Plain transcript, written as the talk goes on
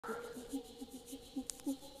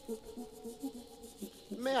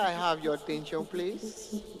May I have your attention,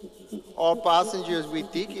 please? All passengers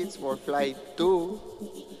with tickets for flight 2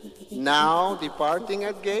 now departing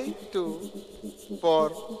at gate 2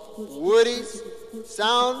 for Woody's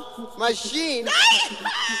Sound Machine.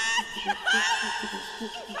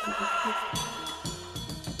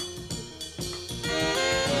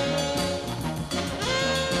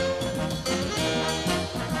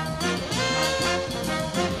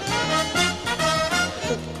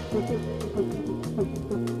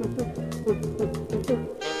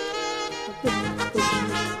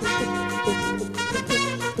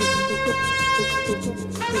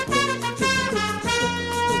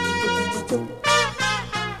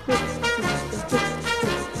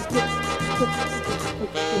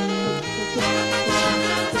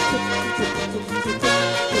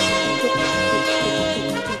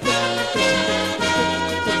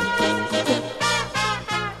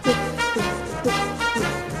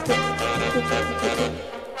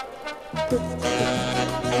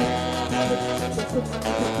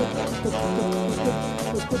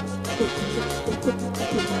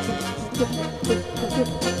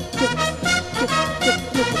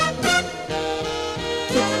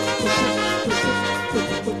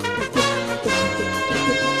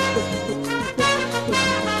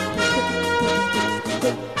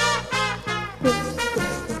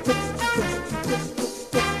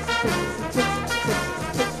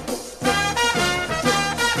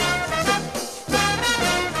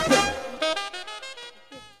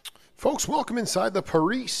 Folks, welcome inside the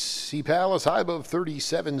Parisi Palace, high above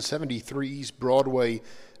 3773's Broadway.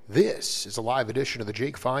 This is a live edition of the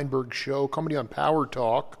Jake Feinberg Show, coming to you on Power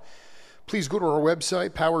Talk. Please go to our website,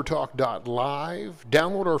 powertalk.live.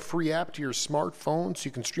 Download our free app to your smartphone so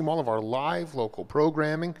you can stream all of our live local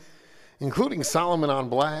programming, including Solomon on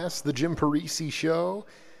Blast, the Jim Parisi Show,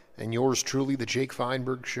 and yours truly, the Jake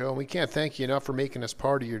Feinberg Show. We can't thank you enough for making us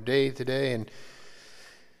part of your day today. And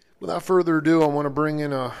without further ado, I want to bring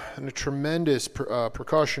in a tremendous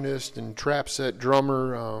percussionist and trap set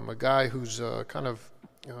drummer, a guy who's kind of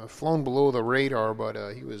flown below the radar, but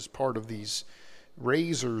he was part of these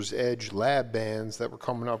Razor's Edge lab bands that were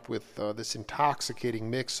coming up with this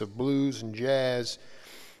intoxicating mix of blues and jazz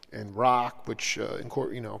and rock, which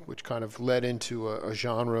which kind of led into a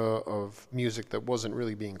genre of music that wasn't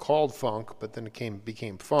really being called funk, but then it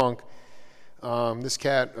became funk. This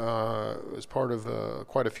cat was part of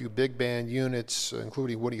quite a few big band units,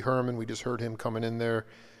 including Woody Herman. We just heard him coming in there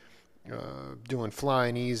doing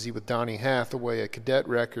Flying Easy with Donny Hathaway at Cadet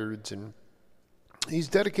Records. And he's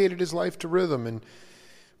dedicated his life to rhythm. And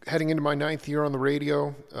heading into my 9th year on the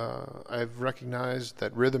radio, I've recognized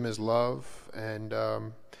that rhythm is love. And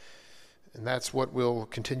that's what will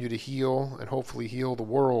continue to heal and hopefully heal the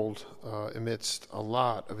world amidst a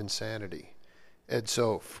lot of insanity. Ed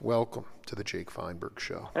Soph, welcome to the Jake Feinberg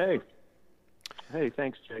Show. Hey,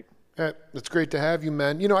 thanks, Jake. It's great to have you,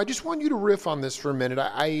 man. You know, I just want you to riff on this for a minute.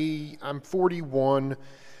 I'm 41.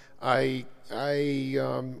 I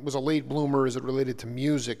was a late bloomer as it related to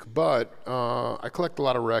music, but I collect a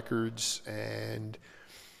lot of records, and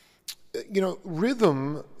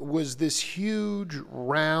rhythm was this huge,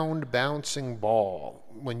 round, bouncing ball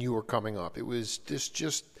when you were coming up. It was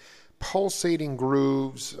just pulsating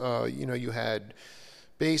grooves. You had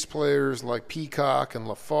bass players like Peacock and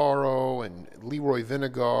LaFaro and Leroy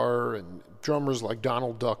Vinegar and drummers like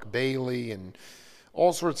Donald Duck Bailey and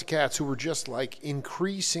all sorts of cats who were just like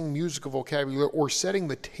increasing musical vocabulary or setting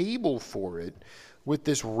the table for it with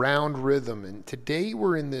this round rhythm. And today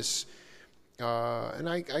we're in this, and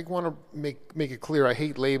I want to make it clear, I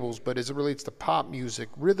hate labels, but as it relates to pop music,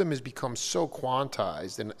 rhythm has become so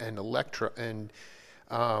quantized and electro and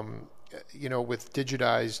with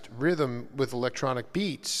digitized rhythm with electronic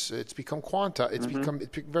beats, it's become quantized. It's become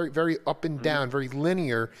very, very up and down, very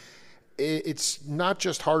linear. It's not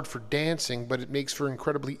just hard for dancing, but it makes for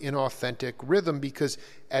incredibly inauthentic rhythm because,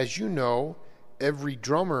 as you know,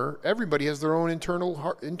 everybody has their own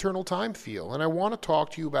internal time feel. And I want to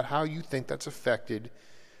talk to you about how you think that's affected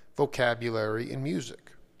vocabulary in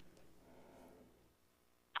music.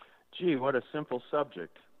 Gee, what a simple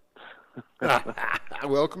subject.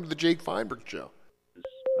 Welcome to the Jake Feinberg Show.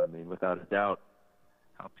 I mean, without a doubt,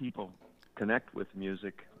 how people connect with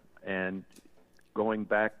music, and going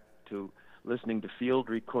back to listening to field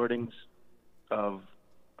recordings of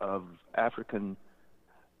African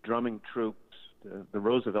drumming troops, the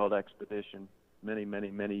Roosevelt expedition many,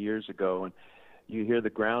 many, many years ago, and you hear the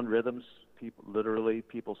ground rhythms,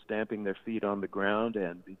 people stamping their feet on the ground,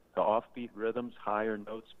 and the offbeat rhythms, higher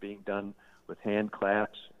notes being done with hand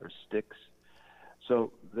claps or sticks.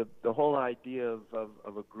 So the whole idea of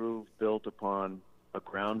a groove built upon a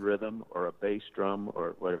ground rhythm or a bass drum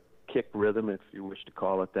or what kick rhythm, if you wish to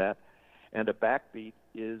call it that, and a backbeat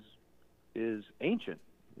is ancient.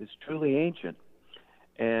 It's truly ancient,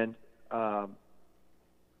 and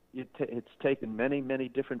it's taken many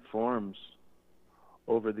different forms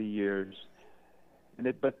over the years.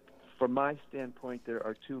 But from my standpoint, there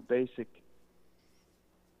are two basic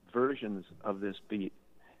versions of this beat,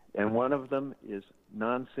 and one of them is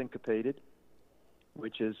non-syncopated,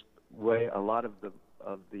 which is way a lot of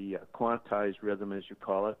the quantized rhythm, as you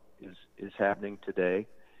call it, is happening today.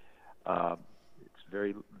 It's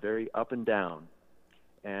very, very up and down.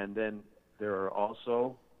 And then there are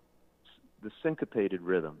also the syncopated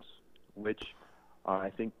rhythms, which are, I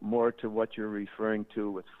think, more to what you're referring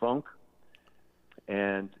to with funk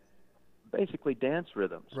and basically dance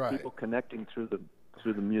rhythms. Right. People connecting through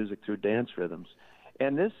the music through dance rhythms.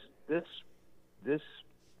 And this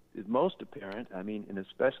is most apparent, I mean, and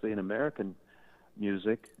especially in American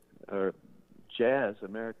music or jazz,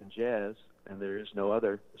 American jazz, and there is no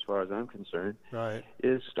other as far as I'm concerned, right,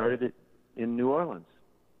 is started in New Orleans.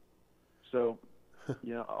 So,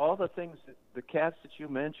 all the things, the cats that you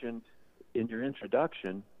mentioned in your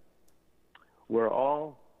introduction were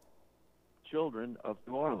all children of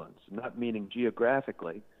New Orleans, not meaning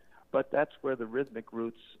geographically, but that's where the rhythmic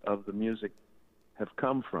roots of the music have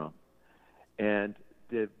come from. And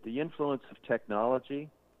the influence of technology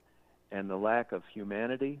and the lack of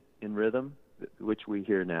humanity in rhythm, which we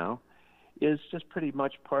hear now, is just pretty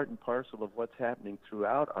much part and parcel of what's happening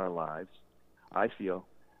throughout our lives, I feel,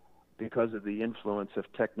 because of the influence of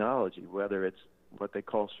technology, whether it's what they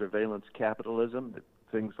call surveillance capitalism,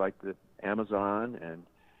 things like the Amazon and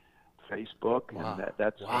Facebook and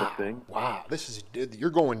that sort of thing. Wow, this is you're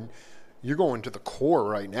going to the core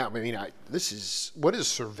right now. I mean, what is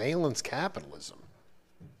surveillance capitalism?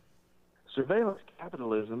 Surveillance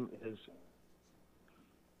capitalism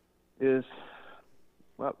is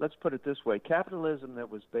well, let's put it this way: capitalism that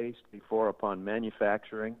was based before upon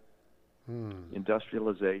manufacturing,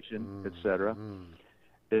 industrialization, etc.,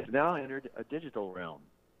 has now entered a digital realm,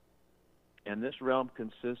 and this realm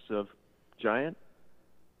consists of giant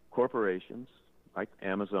corporations like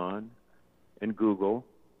Amazon and Google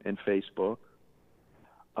and Facebook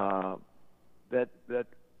that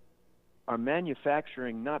are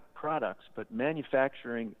manufacturing not products but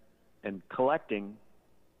manufacturing and collecting.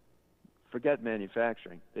 Forget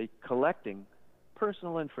manufacturing. They're collecting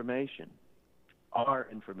personal information, our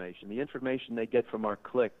information, the information they get from our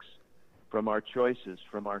clicks, from our choices,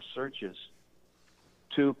 from our searches,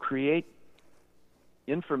 to create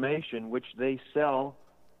information which they sell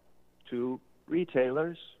to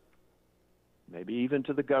retailers, maybe even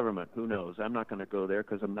to the government. Who knows? I'm not going to go there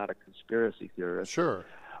because I'm not a conspiracy theorist. Sure.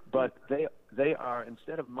 But they are,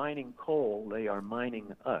 instead of mining coal, they are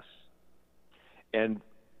mining us. And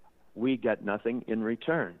we get nothing in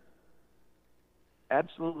return.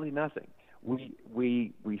 Absolutely nothing.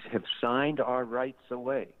 We have signed our rights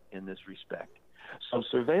away in this respect. So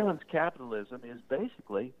surveillance capitalism is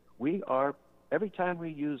basically every time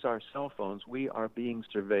we use our cell phones, we are being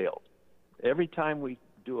surveilled. Every time we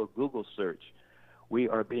do a Google search, we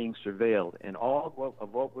are being surveilled. And all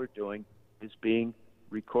of what we're doing is being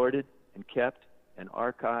recorded and kept and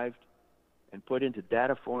archived and put into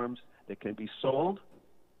data forms that can be sold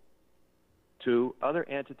to other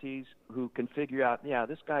entities who can figure out,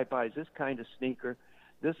 this guy buys this kind of sneaker,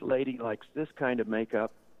 this lady likes this kind of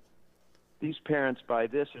makeup, these parents buy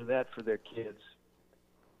this or that for their kids.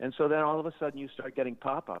 And so then all of a sudden you start getting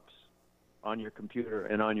pop-ups on your computer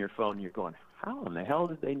and on your phone. You're going, how in the hell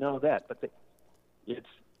did they know that? But it's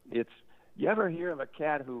you ever hear of a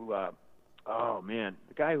cat who,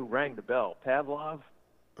 the guy who rang the bell, Pavlov?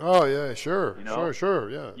 Oh, yeah, sure,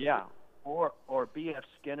 sure, yeah. Yeah. Or B.F.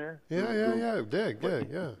 Skinner. Yeah.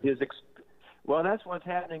 Well, that's what's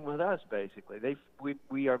happening with us, basically.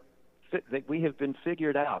 We have been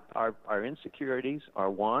figured out. Our insecurities,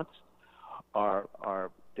 our wants,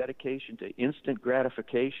 our dedication to instant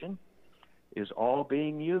gratification is all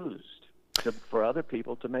being used for other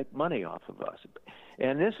people to make money off of us.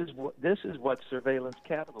 And this is what surveillance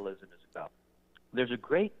capitalism is about. There's a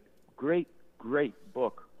great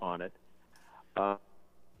book on it.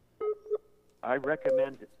 I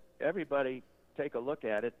recommend everybody take a look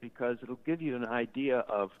at it because it'll give you an idea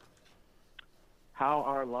of how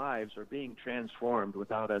our lives are being transformed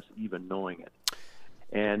without us even knowing it.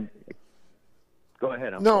 And go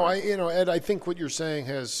ahead. Ed, I think what you're saying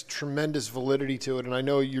has tremendous validity to it, and I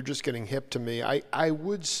know you're just getting hip to me. I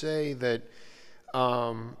would say that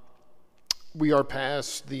we are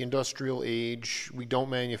past the industrial age. We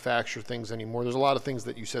don't manufacture things anymore. There's a lot of things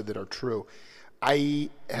that you said that are true. I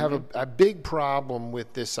have a big problem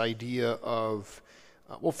with this idea of,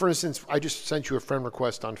 well, for instance, I just sent you a friend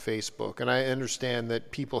request on Facebook, and I understand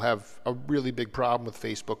that people have a really big problem with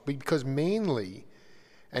Facebook because mainly,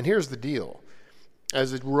 and here's the deal,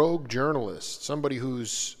 as a rogue journalist, somebody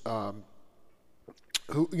who's, what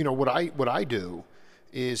I do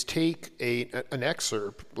is take an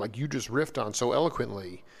excerpt like you just riffed on so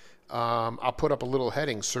eloquently. I'll put up a little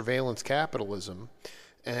heading, surveillance capitalism,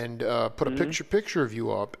 and put a picture of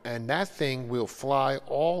you up, and that thing will fly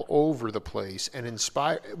all over the place and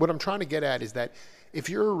inspire. What I'm trying to get at is that if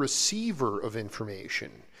you're a receiver of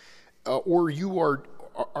information, or you're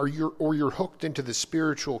hooked into the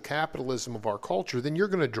spiritual capitalism of our culture, then you're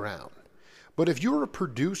going to drown. But if you're a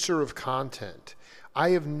producer of content,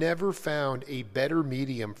 I have never found a better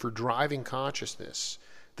medium for driving consciousness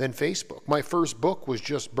than Facebook. My first book was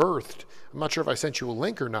just birthed. I'm not sure if I sent you a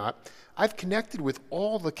link or not. I've connected with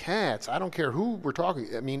all the cats. I don't care who we're talking.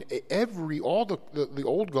 I mean, all the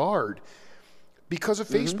old guard, because of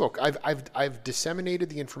Facebook. I've disseminated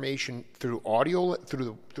the information through audio,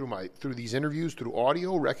 through these interviews, through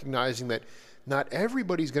audio, recognizing that not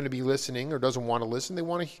everybody's going to be listening or doesn't want to listen. They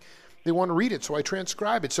want to read it, so I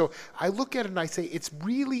transcribe it. So I look at it and I say it's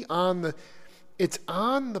really on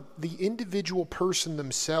the individual person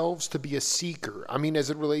themselves to be a seeker. I mean, as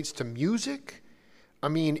it relates to music, I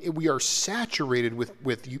mean, we are saturated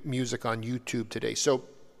with music on YouTube today. So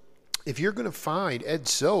if you're going to find Ed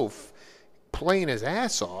Soph playing his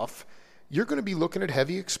ass off, you're going to be looking at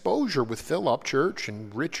heavy exposure with Phil Upchurch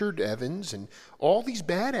and Richard Evans and all these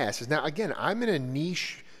badasses. Now, again, I'm in a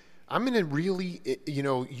niche. I'm in a really,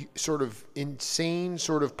 sort of insane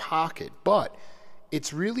sort of pocket, but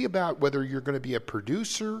it's really about whether you're going to be a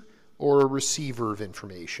producer or a receiver of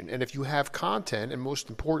information. And if you have content, and most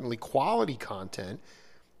importantly, quality content,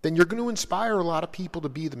 then you're going to inspire a lot of people to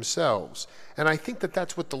be themselves. And I think that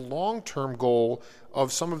that's what the long-term goal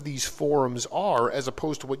of some of these forums are, as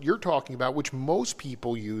opposed to what you're talking about, which most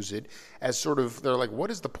people use it as sort of, they're like, what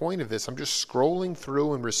is the point of this? I'm just scrolling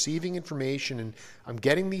through and receiving information and I'm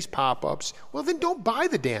getting these pop-ups. Well, then don't buy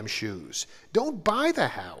the damn shoes. Don't buy the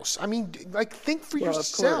house. I mean, like, think for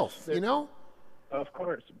yourself, you know? Of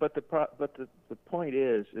course, but the point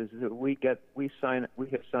is that we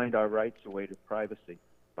have signed our rights away to privacy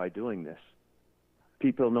by doing this.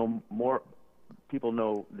 People know more. People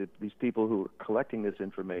know that these people who are collecting this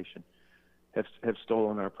information have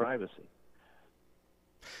stolen our privacy.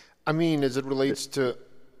 I mean, as it relates to,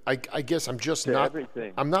 I guess I'm just not.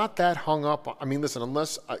 Everything. I'm not that hung up. I mean, listen,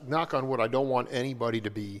 unless knock on wood, I don't want anybody to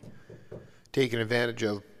be taken advantage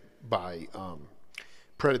of by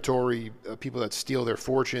predatory people that steal their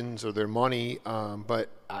fortunes or their money. But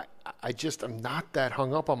I'm not that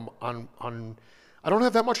hung up on. I don't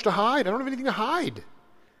have that much to hide. I don't have anything to hide.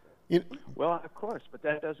 Well, of course, but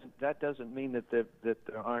that doesn't mean that there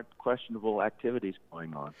aren't questionable activities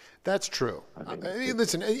going on. That's true. I mean,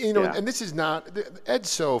 listen, and this is not Ed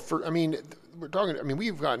Soph. We're talking. I mean,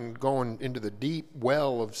 we've gotten going into the deep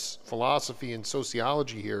well of philosophy and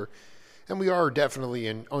sociology here, and we are definitely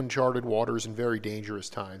in uncharted waters and very dangerous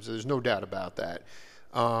times. There's no doubt about that.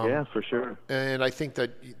 Yeah, for sure. And I think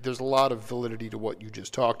that there's a lot of validity to what you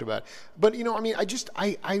just talked about. But, I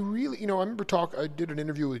really, I remember I did an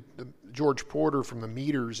interview with George Porter from the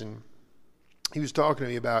Meters, and he was talking to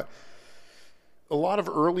me about a lot of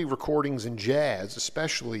early recordings in jazz,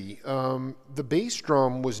 especially. The bass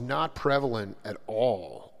drum was not prevalent at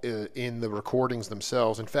all in the recordings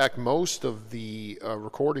themselves. In fact, most of the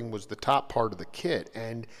recording was the top part of the kit.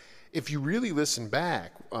 And if you really listen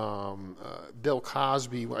back, Bill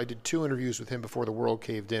Cosby, I did 2 interviews with him before the world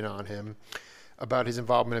caved in on him about his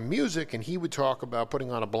involvement in music, and he would talk about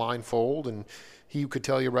putting on a blindfold, and he could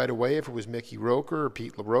tell you right away if it was Mickey Roker or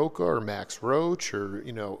Pete LaRocca or Max Roach or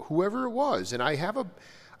whoever it was. And I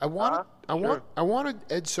wanted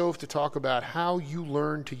Ed Soph to talk about how you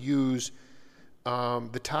learned to use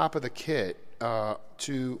the top of the kit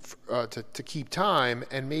to keep time,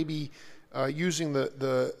 and maybe using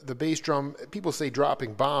the bass drum. People say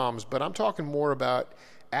dropping bombs, but I'm talking more about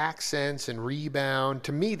accents and rebound.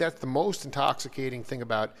 To me, that's the most intoxicating thing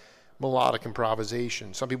about melodic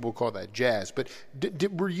improvisation. Some people will call that jazz. But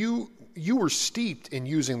were you were steeped in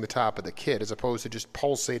using the top of the kit as opposed to just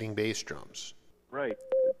pulsating bass drums? Right.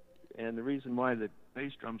 And the reason why the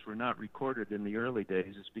bass drums were not recorded in the early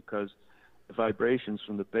days is because the vibrations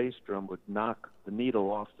from the bass drum would knock the needle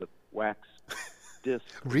off the wax disc.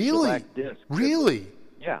 Really? The black disc. Really?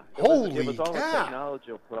 Yeah. Holy It was all cow. a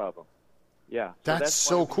technological problem. Yeah. That's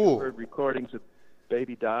so why cool. We heard recordings of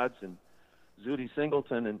Baby Dodds and Zooty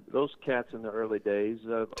Singleton and those cats in the early days.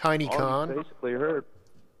 Tiny all Khan? you basically heard.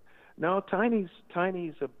 No, Tiny's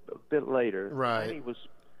a bit later. Right. Tiny was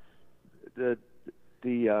the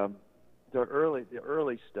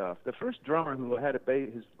early stuff. The first drummer who had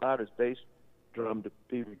his loudest bass drum to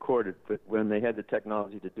be recorded, but when they had the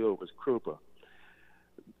technology to do it, was Krupa.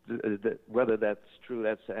 Whether that's true,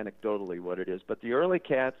 that's anecdotally what it is. But the early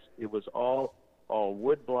cats, it was all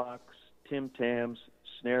wood blocks, tim tams,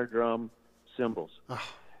 snare drum, cymbals.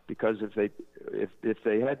 Because if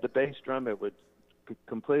they had the bass drum, it would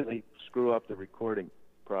completely screw up the recording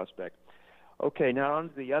prospect. Okay, now on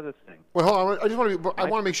to the other thing. Well, hold on. I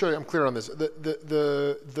want to make sure I'm clear on this.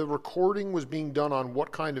 The recording was being done on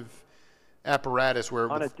what kind of apparatus?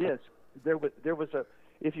 On a disc. There was a.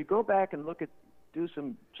 If you go back and do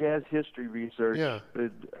some jazz history research. Yeah.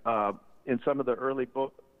 In some of the early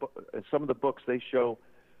some of the books, they show,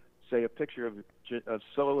 say, a picture of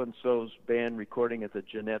so and so's band recording at the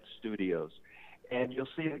Jeanette Studios, and you'll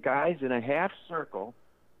see the guys in a half circle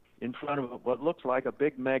in front of what looks like a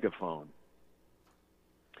big megaphone.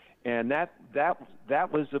 And that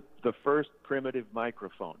was the first primitive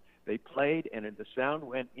microphone. They played, and the sound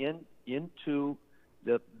went into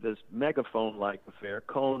this megaphone-like affair,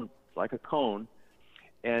 like a cone,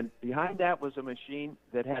 and behind that was a machine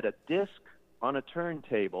that had a disc on a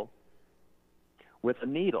turntable with a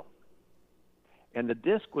needle. And the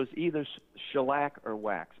disc was either shellac or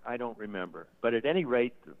wax. I don't remember. But at any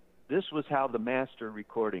rate, this was how the master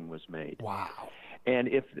recording was made. Wow. And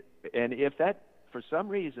if that, for some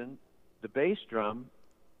reason, the bass drum,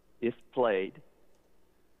 if played,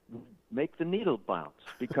 make the needle bounce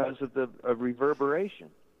because of the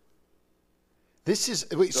reverberation. This is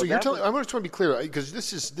so you're telling. I'm going to be clear because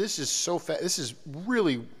this is so fast. This is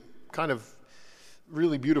really kind of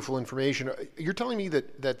really beautiful information. You're telling me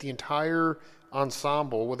that the entire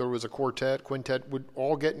ensemble, whether it was a quartet, quintet, would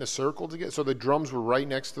all get in a circle together. So the drums were right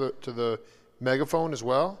next to the megaphone as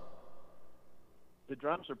well. The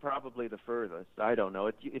drums are probably the furthest. I don't know.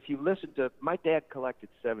 If you listen to, my dad collected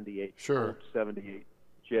 78, sure, old 78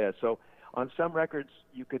 jazz. So on some records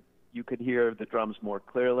you could hear the drums more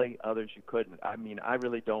clearly. Others you couldn't. I mean, I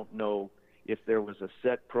really don't know if there was a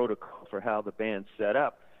set protocol for how the band set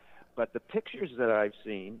up. But the pictures that I've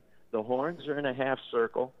seen, the horns are in a half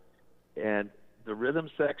circle, and the rhythm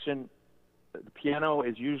section, the piano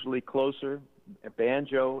is usually closer,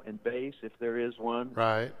 banjo and bass, if there is one,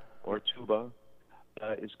 right, or tuba,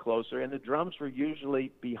 is closer, and the drums were usually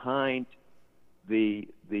behind the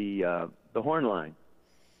horn line.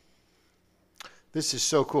 This is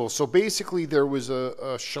so cool. So basically, there was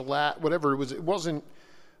a shellac, whatever it was. It wasn't.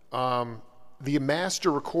 The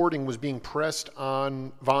master recording was being pressed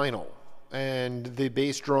on vinyl, and the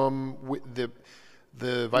bass drum with the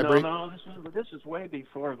vibration. No, this is way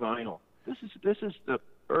before vinyl. This is the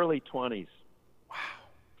early 20s. Wow.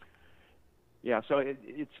 Yeah, so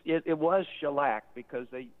it was shellac because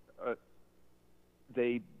they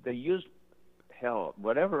used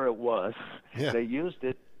whatever it was. Yeah. They used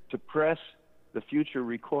it to press the future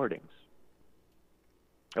recordings.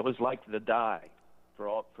 It was like the die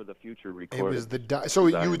for the future recordings. It was the die. So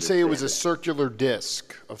you would say it was a circular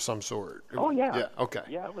disc of some sort. Oh yeah. Yeah. Okay.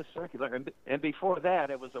 Yeah, it was circular, and before that,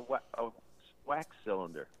 it was a wax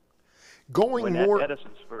cylinder. Going more.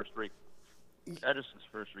 Edison's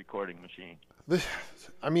first recording machine.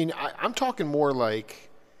 I mean, I'm talking more like,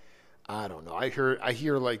 I don't know. I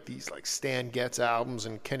hear like these like Stan Getz albums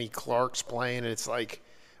and Kenny Clark's playing, and it's like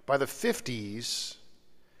by the 50s.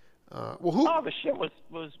 The shit was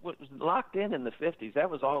locked in the 50s. That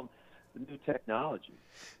was all the new technology.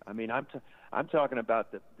 I mean, I'm talking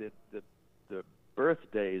about the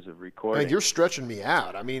birthdays of recording. Man, you're stretching me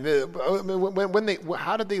out. I mean,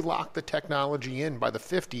 how did they lock the technology in by the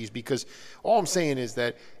 50s? Because all I'm saying is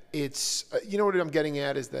that it's, you know what I'm getting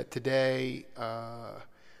at is that today,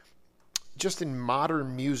 just in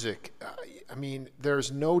modern music, I mean,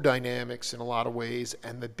 there's no dynamics in a lot of ways,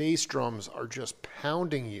 and the bass drums are just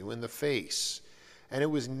pounding you in the face. And it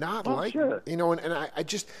was not sure. You know, and I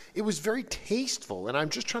just, it was very tasteful. And I'm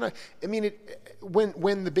just trying to, I mean,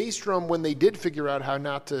 when the bass drum, when they did figure out how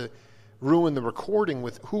not to ruin the recording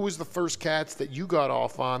with, who was the first cats that you got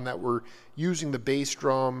off on that were using the bass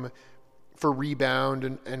drum for rebound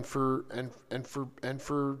and for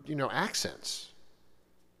you know, accents?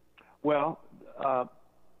 Well,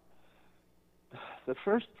 the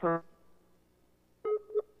first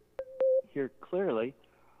here clearly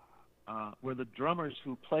were the drummers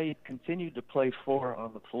who continued to play 4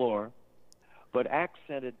 on the floor, but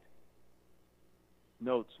accented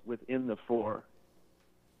notes within the 4.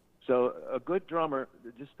 So a good drummer,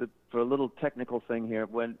 for a little technical thing here,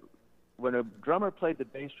 when a drummer played the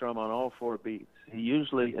bass drum on all 4 beats, he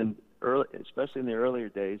usually, and especially in the earlier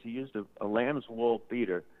days, he used a lamb's wool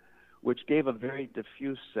beater, which gave a very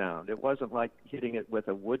diffuse sound. It wasn't like hitting it with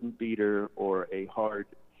a wooden beater or a hard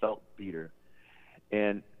felt beater.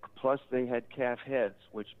 And plus they had calf heads,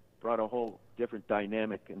 which brought a whole different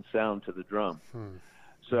dynamic and sound to the drum.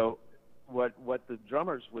 So what the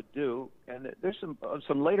drummers would do, and there's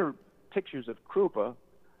some later pictures of Krupa,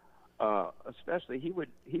 especially, he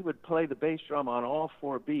would play the bass drum on all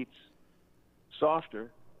 4 beats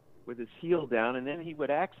softer with his heel down, and then he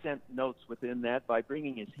would accent notes within that by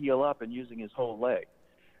bringing his heel up and using his whole leg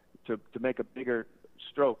to make a bigger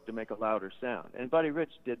stroke, to make a louder sound. And Buddy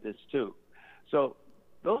Rich did this too. So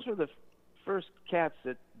those were the first cats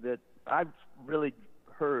that I've really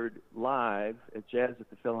heard live at Jazz at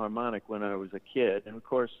the Philharmonic when I was a kid. And of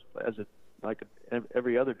course, like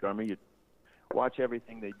every other drummer, you watch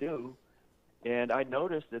everything they do. And I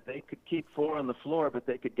noticed that they could keep 4 on the floor, but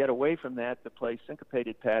they could get away from that to play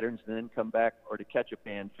syncopated patterns and then come back, or to catch a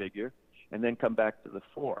band figure and then come back to the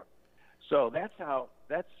 4. So that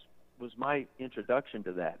was my introduction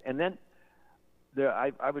to that. And then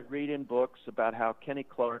I would read in books about how Kenny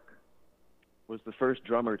Clark was the first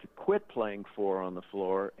drummer to quit playing 4 on the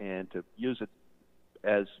floor and to use it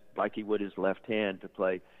as, like he would his left hand, to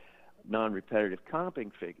play non-repetitive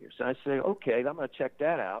comping figures. And I say, okay, I'm going to check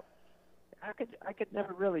that out. I could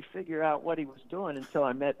never really figure out what he was doing until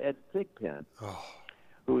I met Ed Thigpen,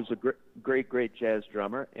 who was a great jazz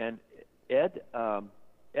drummer. And Ed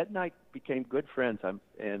and I became good friends.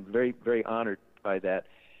 And very, very honored by that.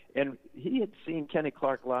 And he had seen Kenny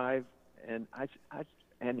Clark live, and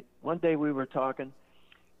and one day we were talking,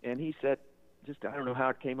 and he said, I don't know how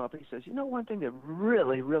it came up, he says, one thing that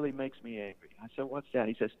really, really makes me angry. I said, what's that?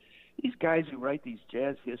 He says, these guys who write these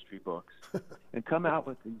jazz history books and come out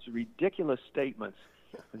with these ridiculous statements.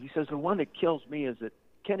 And he says, the one that kills me is that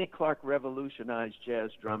Kenny Clark revolutionized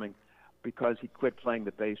jazz drumming because he quit playing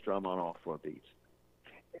the bass drum on all 4 beats.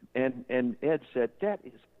 And Ed said, that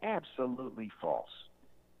is absolutely false.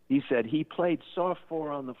 He said he played soft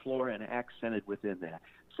 4 on the floor and accented within that.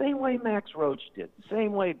 Same way Max Roach did,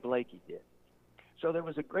 same way Blakey did. So there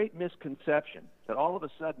was a great misconception that all of a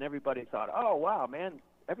sudden everybody thought, oh, wow, man,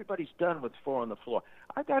 everybody's done with 4 on the floor.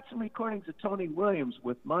 I've got some recordings of Tony Williams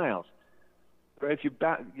with Miles, where if you've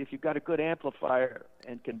got a good amplifier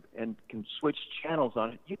and can switch channels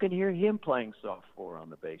on it, you can hear him playing soft 4 on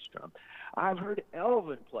the bass drum. I've heard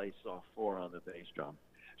Elvin play soft 4 on the bass drum.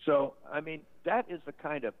 So, I mean, that is the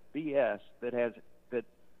kind of BS that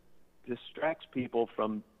distracts people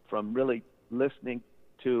from really listening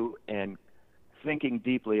to and thinking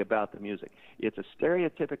deeply about the music. It's a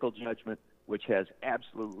stereotypical judgment which has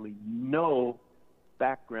absolutely no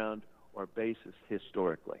background or basis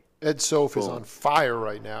historically. Ed Soph is on fire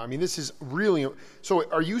right now. I mean, this is really... So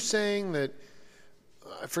are you saying that...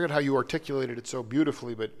 I forget how you articulated it so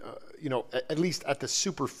beautifully, but, at least at the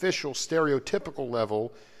superficial, stereotypical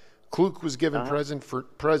level, Kluk was given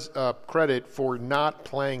credit for not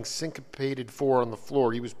playing syncopated 4 on the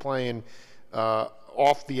floor. He was playing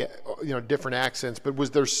off the different accents. But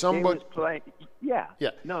was there somebody? He was playing.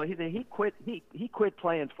 Yeah. No, he quit. He quit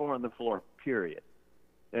playing 4 on the floor. Period.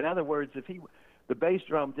 In other words, the bass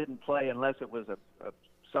drum didn't play unless it was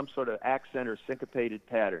some sort of accent or syncopated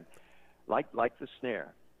pattern, like the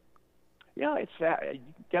snare. It's you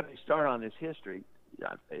got me started on this history.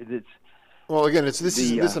 It's. Well, again,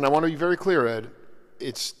 listen, I want to be very clear, Ed.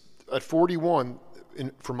 It's at 41,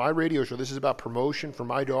 for my radio show, this is about promotion for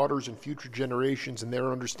my daughters and future generations and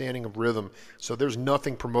their understanding of rhythm. So there's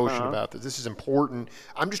nothing promotion about this. This is important.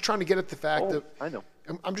 I'm just trying to get at the fact that... I know.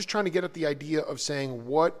 I'm just trying to get at the idea of saying,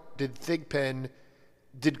 did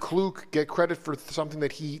Kluk get credit for something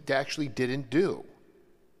that he actually didn't do?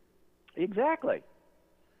 Exactly.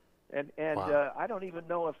 And wow. I don't even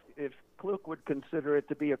know if Kluk would consider it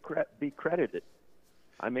to be credited.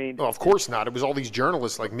 I mean, well, of course not. It was all these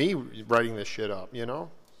journalists like me writing this shit up,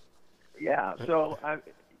 Yeah. So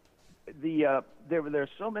there's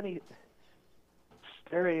so many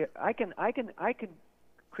stereo. I can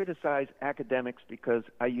criticize academics because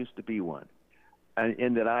I used to be one, and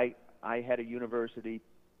in that I had a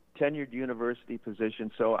tenured university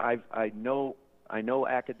position. So I know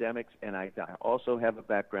academics, and I also have a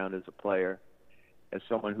background as a player, as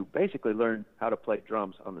someone who basically learned how to play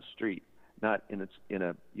drums on the street, not in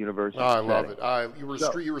a university I setting. love it. You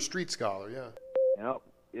were a street scholar, yeah.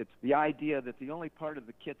 It's the idea that the only part of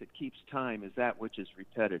the kit that keeps time is that which is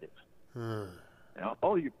repetitive.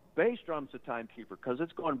 Your bass drum's a timekeeper because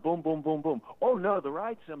it's going boom, boom, boom, boom. Oh, no, the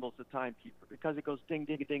ride cymbal's the timekeeper because it goes ding,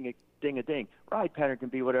 ding, ding, ding, a ding. Ride pattern can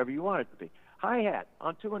be whatever you want it to be. Hi-hat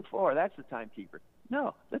on 2 and 4, that's the timekeeper.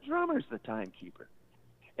 No, the drummer's the timekeeper.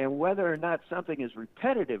 And whether or not something is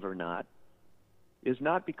repetitive or not is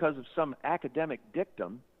not because of some academic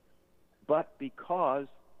dictum, but because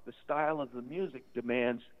the style of the music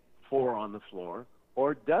demands 4 on the floor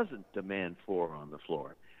or doesn't demand 4 on the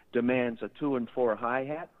floor, demands a 2 and 4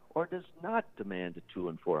 hi-hat or does not demand a 2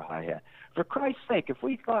 and 4 hi-hat. For Christ's sake, if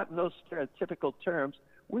we thought in those stereotypical terms,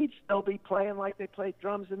 we'd still be playing like they played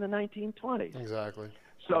drums in the 1920s. Exactly.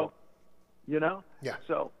 So, you know? Yeah.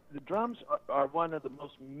 So the drums are one of the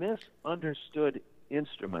most misunderstood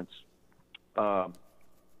instruments, and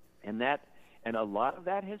a lot of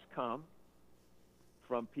that has come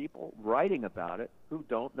from people writing about it who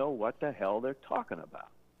don't know what the hell they're talking about.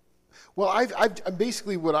 Well, I've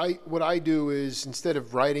basically what I do is, instead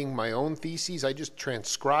of writing my own theses, I just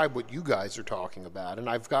transcribe what you guys are talking about, and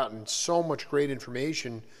I've gotten so much great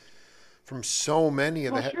information from so many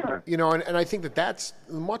of Sure. you know, and I think that that's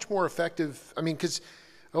much more effective. I mean, because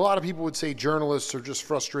a lot of people would say journalists are just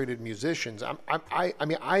frustrated musicians. I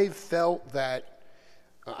mean, I've felt that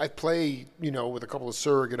I play, you know, with a couple of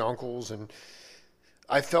surrogate uncles, and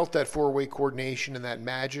I felt that 4-way coordination and that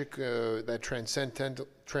magic, that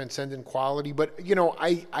transcendent quality. But, you know,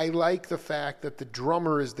 I like the fact that the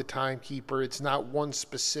drummer is the timekeeper. It's not one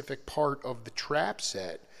specific part of the trap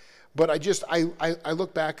set. But I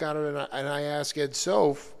look back on it and I ask Ed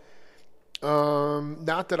Soph,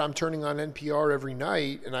 not that I'm turning on NPR every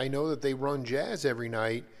night, and I know that they run jazz every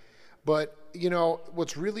night, but, you know,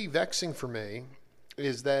 what's really vexing for me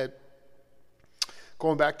is that,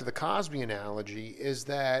 going back to the Cosby analogy, is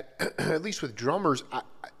that at least with drummers,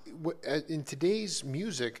 in today's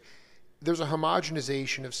music, there's a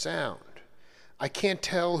homogenization of sound. I can't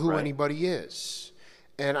tell who anybody is,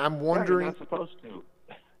 and I'm wondering. You're not supposed to.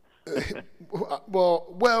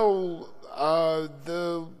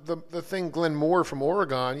 The thing Glenn Moore from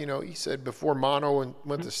Oregon, you know, he said before mono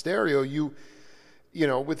went to stereo, you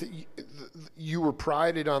were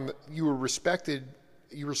prided on, you were respected.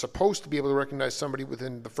 You were supposed to be able to recognize somebody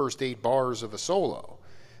within the first 8 bars of a solo.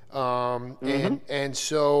 And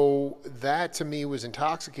so that to me was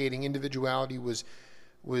intoxicating. Individuality was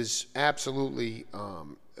absolutely,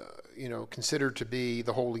 you know, considered to be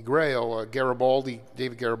the holy grail.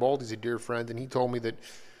 David Garibaldi's a dear friend, and he told me that,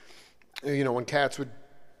 you know, when cats would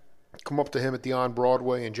come up to him at the On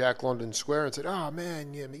Broadway and Jack London Square and said, "Oh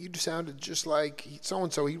man, yeah, you sounded just like so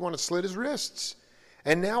and so," he'd want to slit his wrists.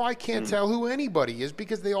 And now I can't tell who anybody is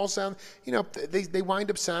because they all sound, you know, they wind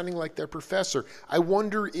up sounding like their professor. I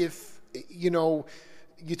wonder if, you know,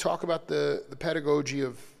 you talk about the pedagogy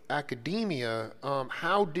of academia.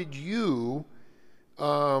 How did you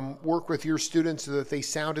work with your students so that they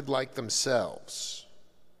sounded like themselves?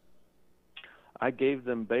 I gave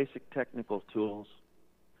them basic technical tools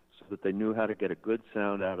so that they knew how to get a good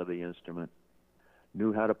sound out of the instrument,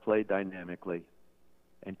 knew how to play dynamically,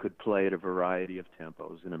 and could play at a variety of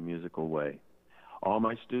tempos in a musical way. All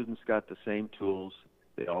my students got the same tools.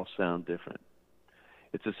 They all sound different.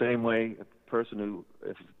 It's the same way if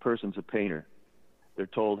a person's a painter, they're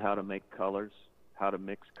told how to make colors, how to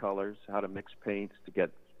mix paints to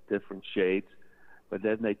get different shades, but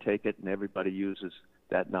then they take it and everybody uses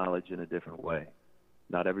that knowledge in a different way.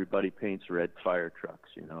 Not everybody paints red fire trucks,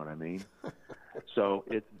 you know what I mean? So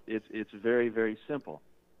it's very, very simple.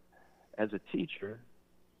 As a teacher,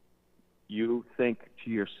 you think to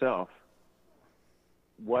yourself,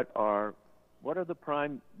 what are the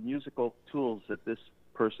prime musical tools that this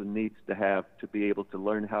person needs to have to be able to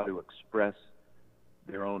learn how to express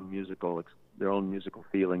their own musical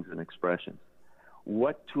feelings and expressions?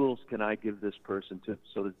 What tools can I give this person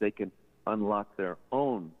so that they can unlock their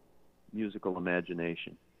own musical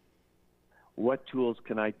imagination? What tools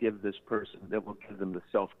can I give this person that will give them the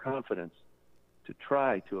self-confidence to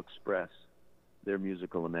try to express their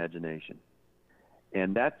musical imagination?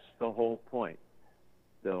 And that's the whole point.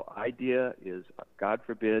 The idea is, God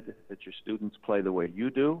forbid that your students play the way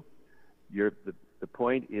you do. The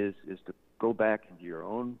point is to go back into your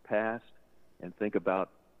own past and think about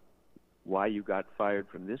why you got fired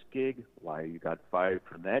from this gig, why you got fired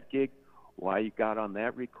from that gig, why you got on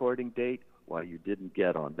that recording date, why you didn't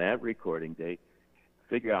get on that recording date.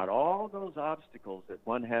 Figure out all those obstacles that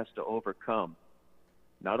one has to overcome,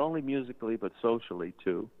 not only musically but socially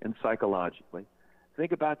too, and psychologically.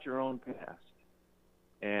 Think about your own past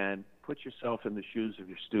and put yourself in the shoes of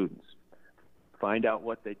your students. Find out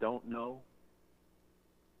what they don't know.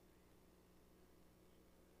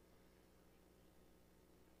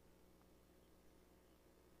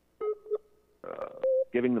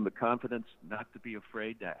 Giving them the confidence not to be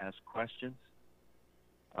afraid to ask questions,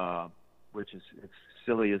 which is as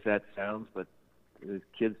silly as that sounds, but the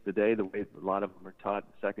kids today, the way a lot of them are taught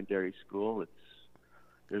in secondary school,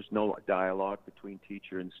 There's no dialogue between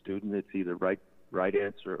teacher and student. It's either right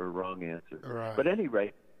answer or wrong answer. Right. But at any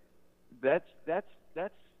rate, that's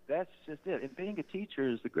just it. And being a teacher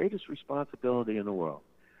is the greatest responsibility in the world.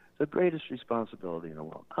 The greatest responsibility in the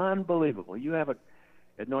world. Unbelievable. You have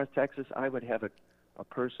at North Texas, I would have a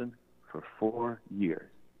person for 4 years,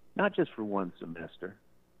 not just for one semester,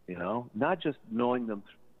 not just knowing them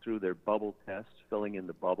through their bubble tests, filling in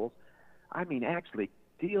the bubbles. I mean, actually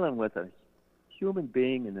dealing with a human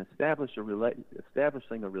being and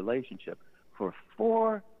establishing a relationship for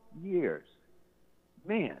 4 years.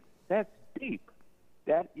 Man, that's deep.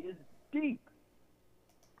 That is deep.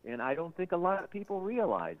 And I don't think a lot of people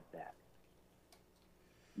realize that.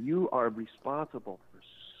 You are responsible for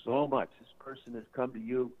so much. This person has come to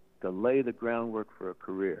you to lay the groundwork for a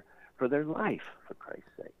career, for their life, for Christ's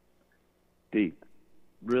sake. Deep.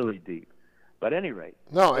 Really deep. But at any rate.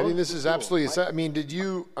 No, I mean, this is absolutely,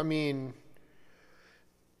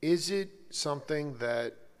 is it something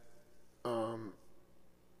that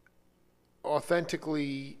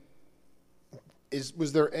authentically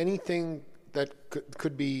was there anything that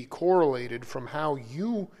could be correlated from how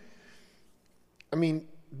you,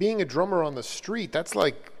 being a drummer on the street, that's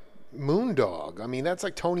like Moondog. that's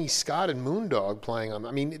like Tony Scott and Moondog playing on,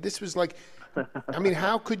 this was like,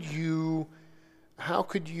 how could you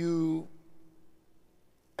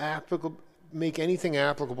make anything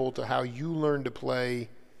applicable to how you learn to play,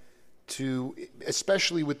 to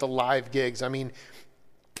especially with the live gigs?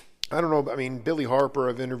 I don't know. Billy Harper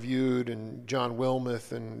I've interviewed, and John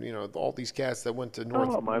Wilmoth, and all these cats that went to North.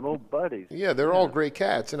 Oh, my old buddies. Yeah, they're all great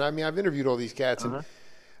cats, and I've interviewed all these cats, and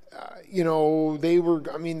they were.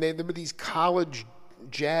 There were these college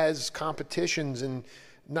jazz competitions, and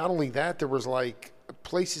not only that, there was like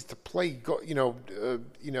places to play.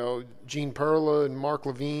 Gene Perla and Mark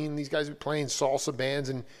Levine. These guys were playing salsa bands,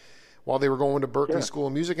 and while they were going to Berklee School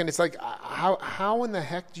of Music, and it's like, how in the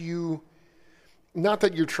heck do you? Not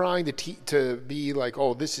that you're trying to be like,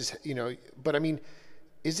 oh, this is, but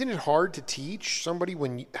isn't it hard to teach somebody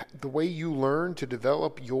when the way you learn to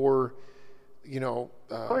develop your,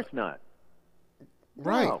 of course not.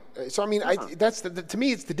 Right. No. So, that's to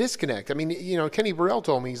me, it's the disconnect. Kenny Burrell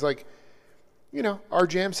told me, he's like, our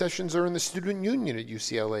jam sessions are in the student union at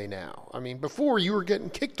UCLA now. Before you were getting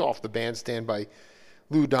kicked off the bandstand by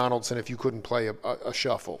Lou Donaldson if you couldn't play a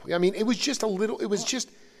shuffle. It was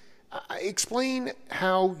just explain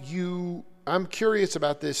how I'm curious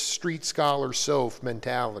about this street scholar Soph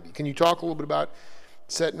mentality. Can you talk a little bit about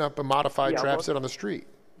setting up a modified trap set on the street?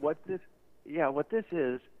 What this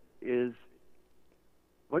is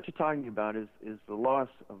what you're talking about is the loss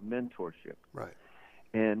of mentorship. Right.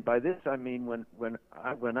 And by this I mean when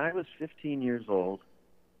I was 15 years old,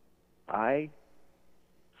 I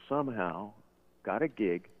somehow got a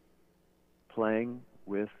gig playing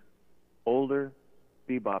with older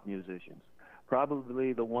bebop musicians.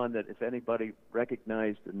 Probably the one that, if anybody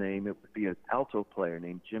recognized the name, it would be an alto player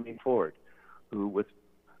named Jimmy Ford, who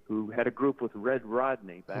had a group with Red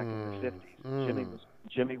Rodney back in the 50s.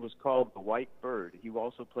 Jimmy was called the White Bird. He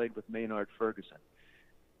also played with Maynard Ferguson.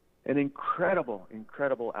 An incredible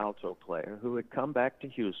alto player who had come back to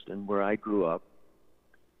Houston, where I grew up,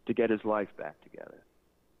 to get his life back together.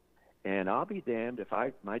 And I'll be damned if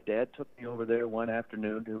my dad took me over there one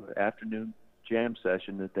afternoon to an afternoon jam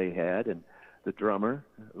session that they had, and the drummer,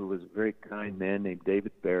 who was a very kind man named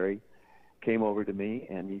David Berry, came over to me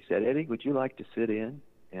and he said, "Eddie, would you like to sit in?"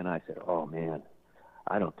 And I said, "Oh man,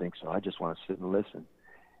 I don't think so. I just want to sit and listen."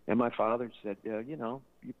 And my father said, "You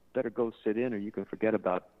better go sit in, or you can forget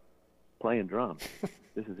about playing drums.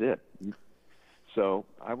 This is it." So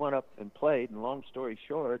I went up and played, and long story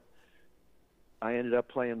short, I ended up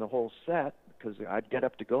playing the whole set, because I'd get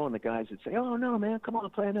up to go, and the guys would say, "Oh, no, man, come on,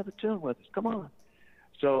 play another tune with us. Come on."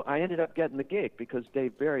 So I ended up getting the gig because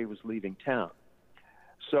Dave Berry was leaving town.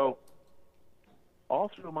 So all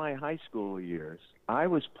through my high school years, I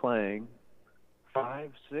was playing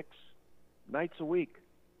 5, 6 nights a week,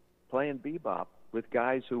 playing bebop with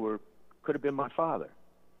guys who could have been my father.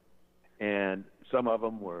 And some of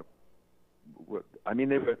them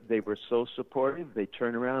they were so supportive. They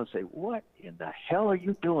turn around and say, "What in the hell are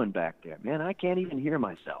you doing back there, man? I can't even hear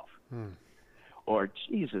myself." Or,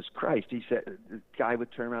 "Jesus Christ," he said. The guy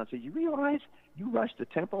would turn around and say, "You realize you rushed the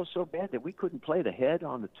tempo so bad that we couldn't play the head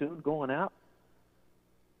on the tune going out?"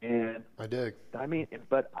 And I dig.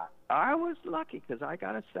 But I was lucky because I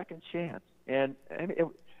got a second chance.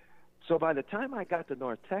 So by the time I got to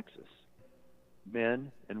North Texas,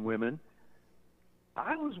 men and women,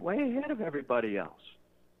 I was way ahead of everybody else.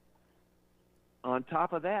 On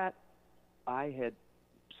top of that, I had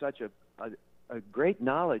such a a great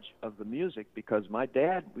knowledge of the music because my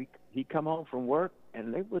dad, he'd come home from work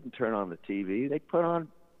and they wouldn't turn on the TV. They'd put on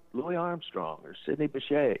Louis Armstrong or Sidney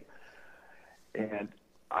Bechet. And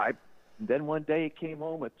then one day he came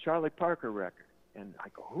home with Charlie Parker record. And I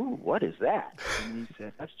go, ooh, what is that? And he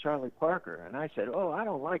said, that's Charlie Parker. And I said, oh, I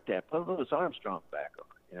don't like that. Put Louis Armstrong back on,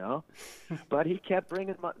 you know? But he kept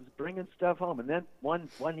bringing stuff home. And then one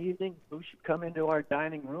evening, who should come into our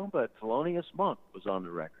dining room but Thelonious Monk was on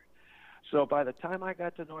the record. So by the time I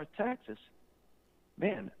got to North Texas,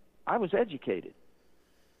 man, I was educated.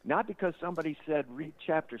 Not because somebody said, read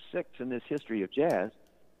chapter 6 in this history of jazz,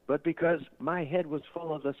 but because my head was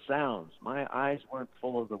full of the sounds. My eyes weren't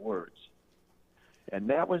full of the words. And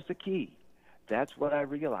that was the key. That's what I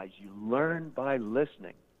realized. You learn by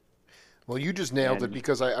listening. Well, you just nailed it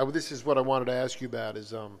because this is what I wanted to ask you about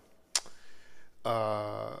is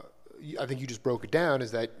I think you just broke it down,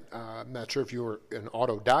 is that I'm not sure if you were an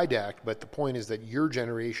autodidact, but the point is that your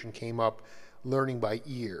generation came up learning by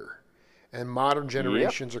ear. And modern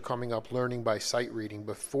generations are coming up learning by sight reading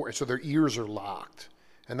before, so their ears are locked.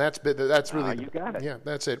 And that's really you got it. Yeah,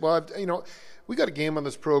 that's it. Well, we got a game on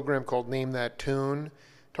this program called Name That Tune,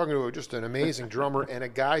 talking to just an amazing drummer and a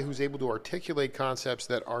guy who's able to articulate concepts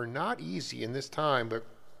that are not easy in this time. But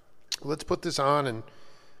let's put this on and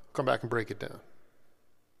come back and break it down.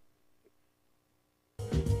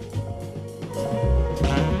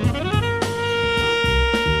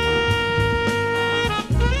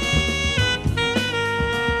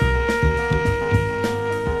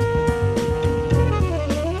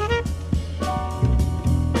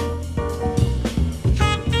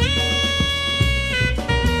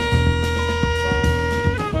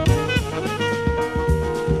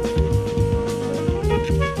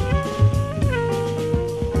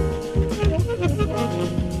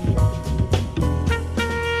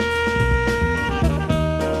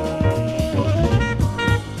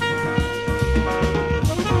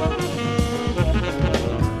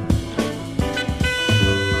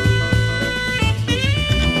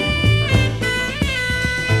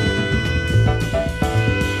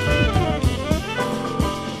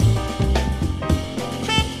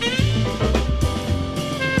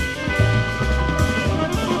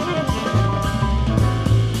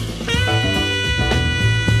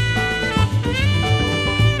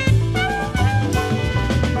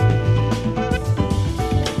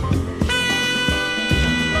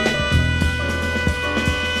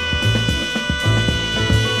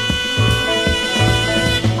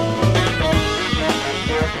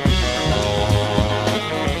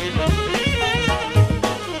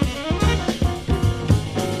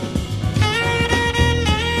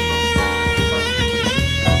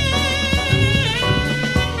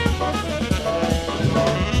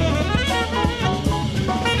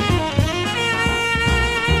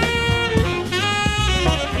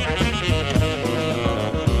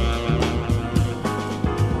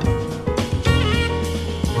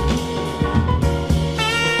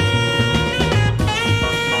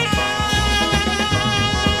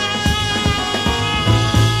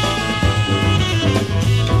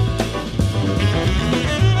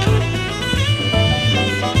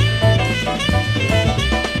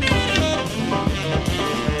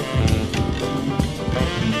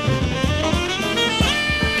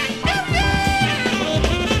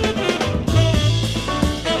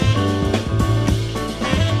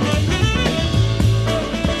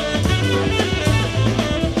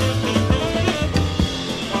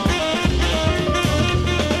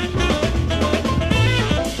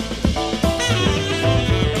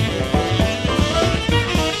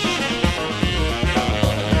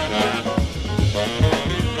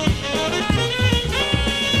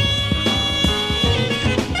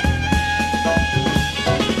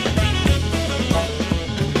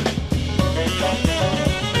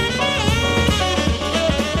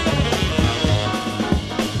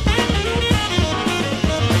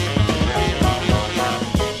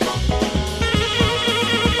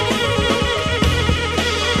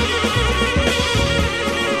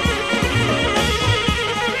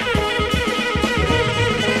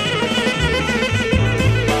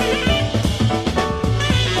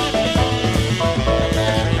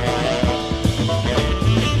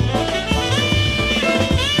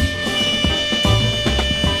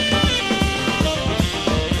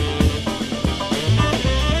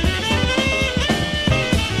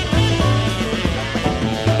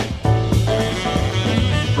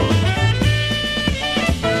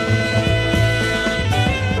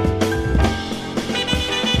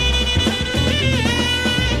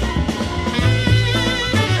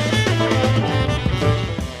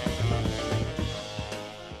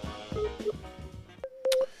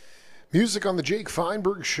 Music on the Jake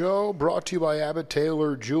Feinberg Show, brought to you by Abbott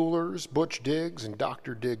Taylor Jewelers, Butch Diggs, and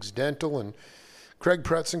Dr. Diggs Dental, and Craig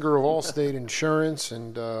Pretzinger of Allstate Insurance.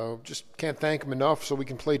 And just can't thank him enough so we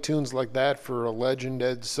can play tunes like that for a legend,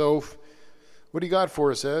 Ed Soph. What do you got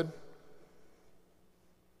for us, Ed?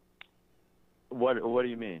 What do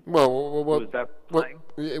you mean? Well, Was that playing?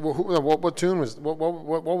 What tune was what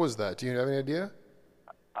was that? Do you have any idea?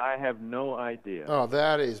 I have no idea. Oh,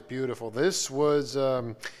 that is beautiful. This was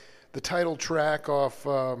the title track off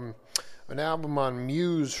an album on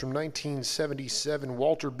Muse from 1977,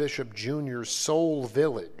 Walter Bishop Jr.'s Soul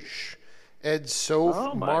Village. Ed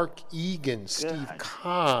Soph, Mark Egan, Steve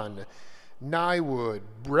Kahn, Nywood,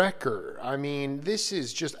 Brecker. I mean, this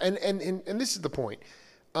is just and this is the point.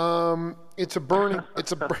 It's a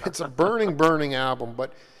burning burning album,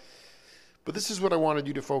 but this is what I wanted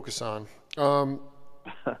you to focus on.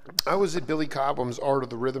 I was at Billy Cobham's Art of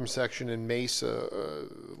the Rhythm section in Mesa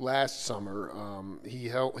last summer. He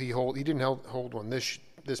didn't hold one this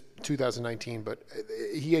 2019, but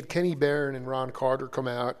he had Kenny Barron and Ron Carter come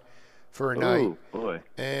out for a night. Boy.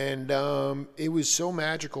 And it was so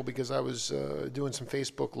magical because I was doing some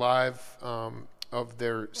Facebook Live of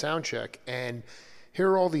their sound check, and here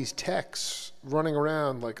are all these techs running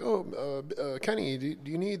around like, Kenny, do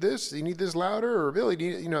you need this? Do you need this louder? Or Billy,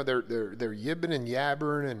 they're yibbing and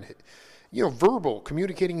yabbering and, verbal,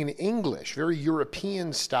 communicating in English, very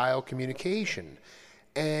European style communication.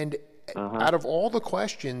 And out of all the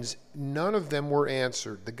questions, none of them were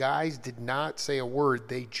answered. The guys did not say a word.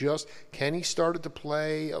 Kenny started to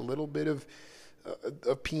play a little bit of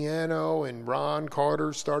piano, and Ron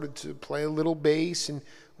Carter started to play a little bass, and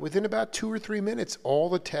within about 2 or 3 minutes, all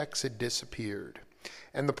the techs had disappeared.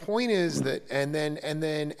 And the point is that, and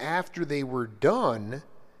then after they were done,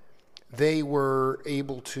 they were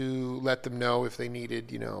able to let them know if they needed,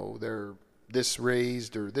 their this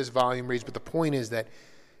raised or this volume raised. But the point is that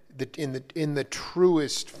in the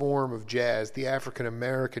truest form of jazz, the African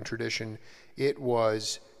American tradition, it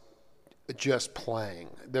was just playing.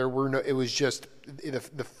 It was just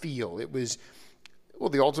the feel. It was,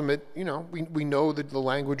 the ultimate, we know that the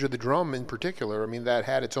language of the drum in particular, I mean, that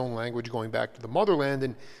had its own language going back to the motherland.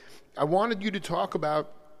 And I wanted you to talk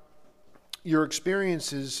about your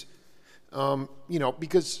experiences,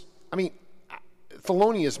 because,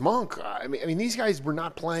 Thelonious Monk, I mean, these guys were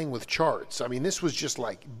not playing with charts. I mean, this was just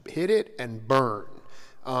like hit it and burn.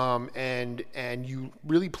 And you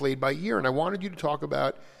really played by ear. And I wanted you to talk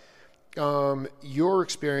about your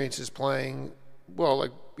experiences playing,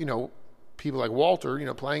 people like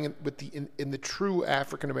Walter, playing with in the true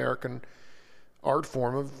African American art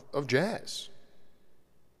form of jazz.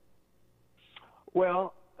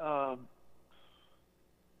 Well,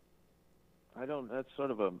 that's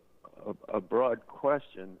sort of a broad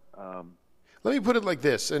question. Let me put it like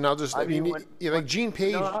this, and I'll just, like Gene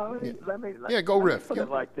Page. Go riff. Put it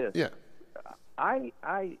like this. Yeah. I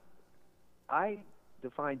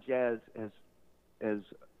define jazz as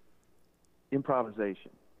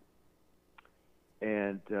improvisation.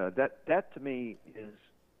 And that to me is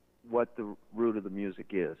what the root of the music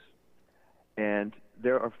is. And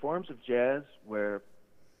there are forms of jazz where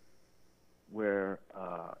the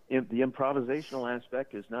improvisational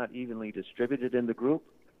aspect is not evenly distributed in the group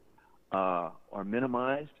or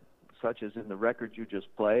minimized, such as in the record you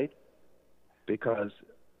just played, because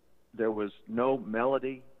there was no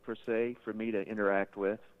melody per se for me to interact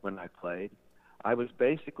with when I played. I was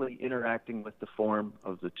basically interacting with the form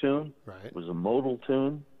of the tune. Right. It was a modal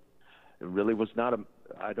tune. It really was not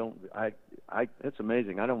it's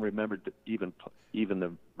amazing. I don't remember even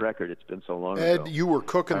the record. It's been so long ago. Ed, you were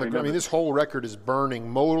cooking this whole record is burning.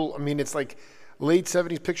 Modal, it's like late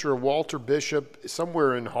 70s picture of Walter Bishop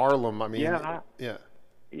somewhere in Harlem. I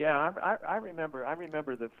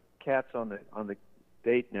remember the cats on the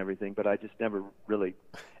date and everything, but I just never really.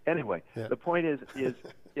 Anyway, The point is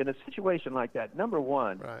in a situation like that, number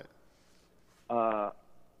one, right,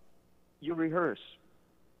 you rehearse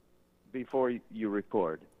before you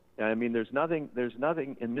record. I mean, there's nothing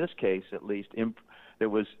in this case, at least, that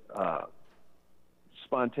was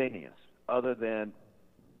spontaneous, other than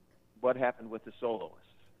what happened with the soloist,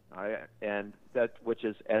 and that which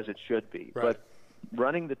is as it should be. Right. But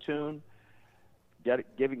running the tune,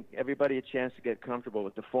 giving everybody a chance to get comfortable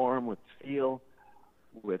with the form, with the feel,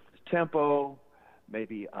 with tempo,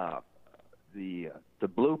 maybe the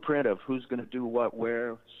blueprint of who's going to do what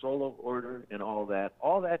where, solo order, and all that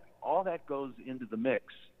goes into the mix.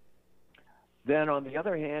 Then on the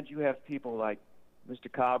other hand, you have people like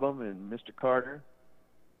Mr. Cobham and Mr. Carter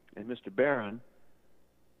and Mr. Barron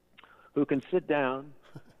who can sit down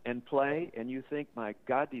and play, and you think, my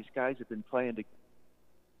God, these guys have been playing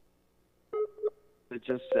that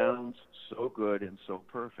just sounds so good and so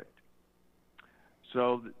perfect.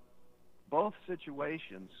 So both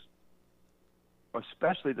situations,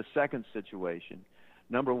 especially the second situation,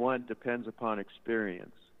 number one, depends upon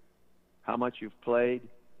experience. How much you've played,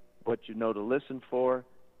 what you know to listen for,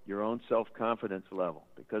 your own self-confidence level.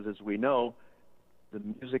 Because as we know, the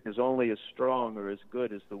music is only as strong or as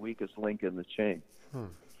good as the weakest link in the chain.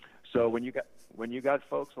 So when you got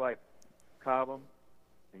folks like Cobham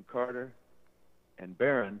and Carter and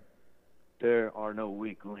Barron, there are no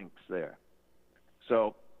weak links there.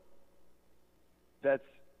 So that's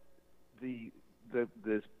the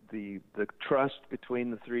trust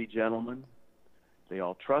between the three gentlemen. They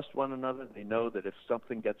all trust one another. They know that if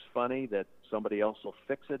something gets funny, that somebody else will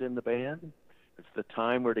fix it in the band. If the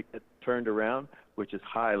time were to get turned around, which is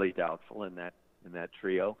highly doubtful in that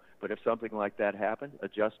trio, but if something like that happened,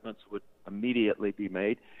 adjustments would immediately be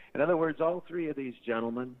made. In other words, all three of these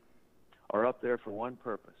gentlemen are up there for one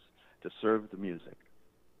purpose: to serve the music,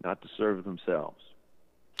 not to serve themselves.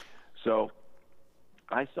 So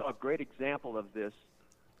I saw a great example of this.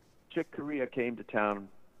 Chick Corea came to town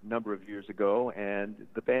a number of years ago, and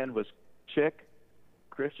the band was Chick,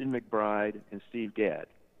 Christian McBride, and Steve Gadd.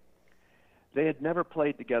 They had never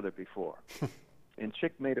played together before. And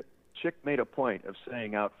Chick made a point of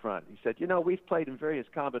saying out front, he said, we've played in various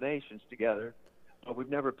combinations together, but we've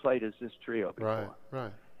never played as this trio before.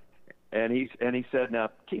 Right. And he said, now,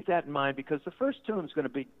 keep that in mind, because the first tune's going to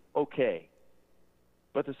be okay,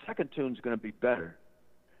 but the second tune's going to be better,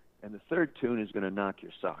 and the third tune is going to knock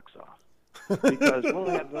your socks off. Because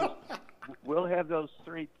we'll have those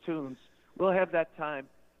three tunes. We'll have that time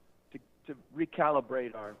to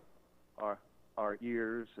recalibrate our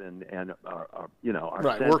ears and our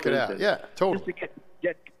right, senses, work it out. Yeah, totally.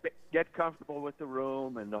 Just to get comfortable with the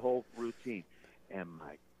room and the whole routine. And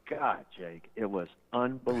my God, Jake, it was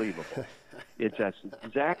unbelievable. It's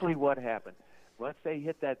exactly what happened. Once they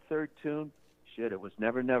hit that third tune, shit, it was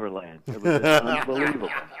Never Neverland. It was just unbelievable.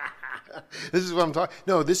 This is what I'm talking.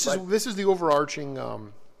 No, this is the overarching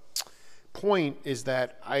point. Is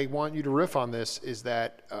that I want you to riff on this. Is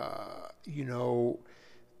that I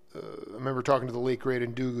remember talking to the late great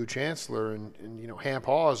Ndugu Chancellor, and Hamp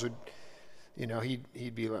Hawes would,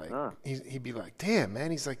 he'd be like, he'd be like, damn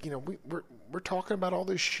man, he's like, we're talking about all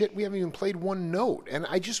this shit, we haven't even played one note, and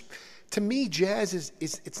to me, jazz is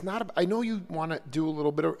it's not. I know you want to do a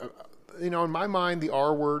little bit of. In my mind, the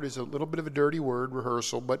R word is a little bit of a dirty word,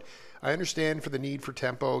 rehearsal, but I understand for the need for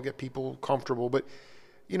tempo, get people comfortable. But,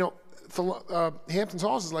 Hampton's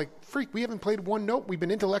Halls is like, freak, we haven't played one note. We've been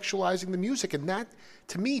intellectualizing the music. And that,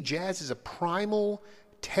 to me, jazz is a primal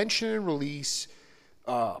tension and release,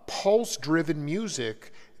 pulse-driven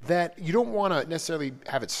music that you don't want to necessarily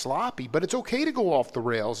have it sloppy, but it's okay to go off the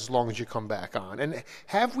rails as long as you come back on. And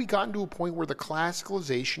have we gotten to a point where the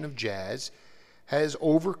classicalization of jazz has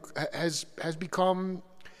become,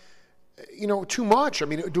 too much? I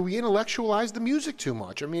mean, do we intellectualize the music too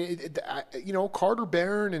much? I mean, Carter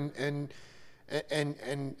Barron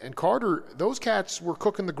and Carter, those cats were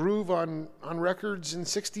cooking the groove on records in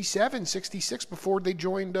 67, 66 before they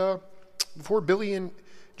joined, before Billy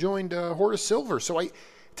joined Horace Silver. So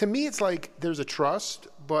to me, it's like there's a trust,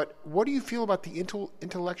 but what do you feel about the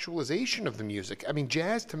intellectualization of the music? I mean,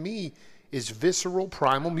 jazz to me is visceral,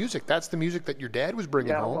 primal music. That's the music that your dad was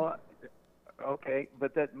bringing home. Well, okay,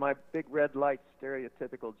 but that my big red light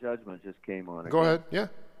stereotypical judgment just came on again. Go ahead, yeah.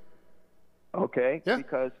 Okay, yeah.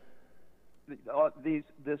 Because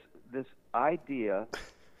this idea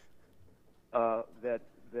that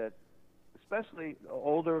especially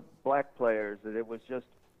older black players, that it was just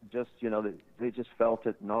they just felt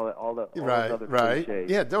it, and all those other cliches.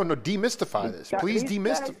 Yeah, no, demystify this. Please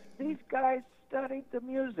demystify. These guys studied the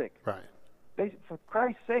music. Right. For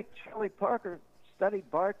Christ's sake, Charlie Parker studied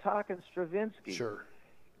Bartok and Stravinsky. Sure.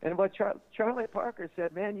 And what Charlie Parker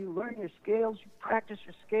said, man, you learn your scales, you practice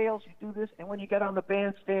your scales, you do this, and when you get on the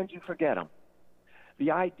bandstand, you forget them.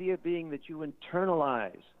 The idea being that you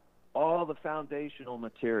internalize all the foundational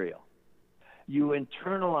material. You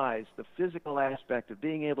internalize the physical aspect of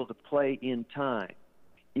being able to play in time,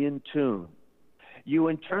 in tune. You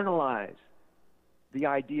internalize the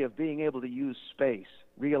idea of being able to use space,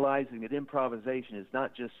 realizing that improvisation is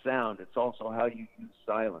not just sound, it's also how you use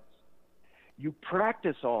silence. You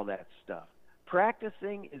practice all that stuff.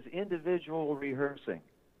 Practicing is individual rehearsing.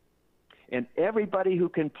 And everybody who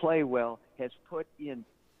can play well has put in,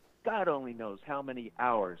 God only knows how many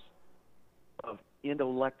hours of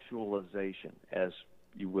intellectualization, as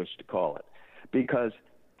you wish to call it. Because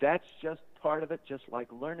that's just part of it, just like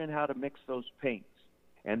learning how to mix those paints.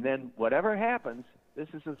 And then whatever happens, this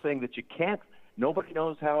is the thing that you can't, nobody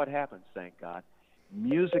knows how it happens, thank God.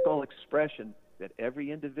 musical expression that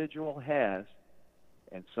every individual has,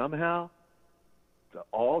 and somehow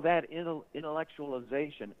all that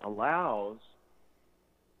intellectualization allows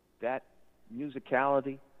that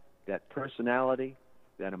musicality, that personality,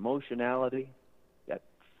 that emotionality, that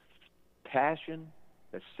passion,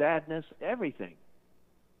 the sadness, everything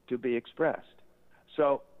to be expressed.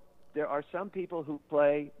 So there are some people who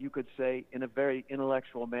play, you could say, in a very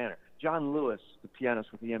intellectual manner. John Lewis, the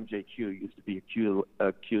pianist with the MJQ, used to be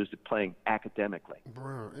accused of playing academically.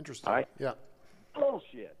 Interesting. All right? Yeah.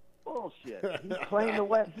 Bullshit. He's playing the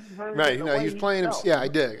way he heard Right. the No, way he's playing him. Yeah, I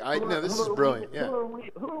dig. This is brilliant. Yeah.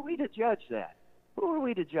 Who are we to judge that? Who are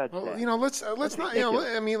we to judge that? Let's not.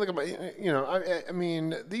 I mean, look at I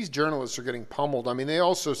mean, these journalists are getting pummeled. I mean, they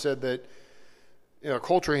also said that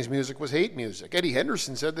Coltrane's music was hate music. Eddie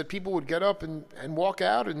Henderson said that people would get up and walk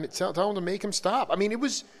out and tell him to make him stop. I mean, it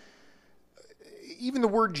was even the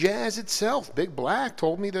word jazz itself. Big Black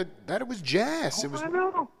told me that it was jazz. It was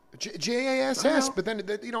JASS. But then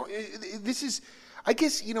this is. I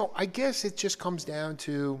guess it just comes down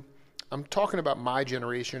to. I'm talking about my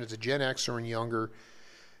generation as a Gen Xer and younger.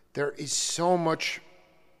 There is so much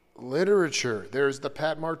literature. There's the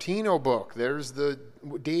Pat Martino book. There's the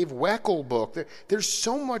Dave Weckl book. There's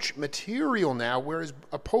so much material now, whereas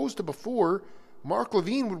opposed to before, Mark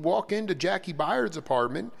Levine would walk into Jackie Byard's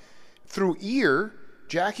apartment through ear.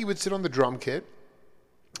 Jackie would sit on the drum kit.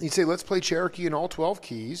 He'd say, let's play Cherokee in all 12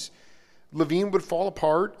 keys. Levine would fall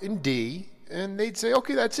apart in D. And they'd say,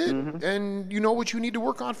 okay, that's it. Mm-hmm. And you know what you need to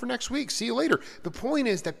work on for next week. See you later. The point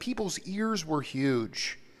is that people's ears were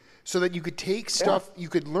huge so that you could take stuff, you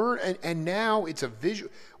could learn. And now it's a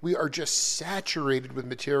visual. We are just saturated with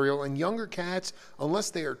material. And younger cats, unless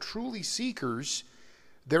they are truly seekers,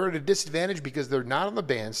 they're at a disadvantage because they're not on the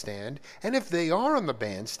bandstand. And if they are on the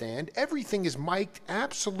bandstand, everything is mic'd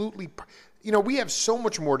absolutely. We have so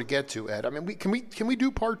much more to get to, Ed. I mean, can we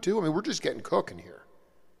do part two? I mean, we're just getting cooking here.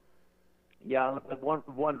 Yeah,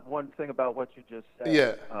 one thing about what you just said.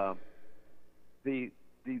 Yeah.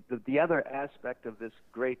 The other aspect of this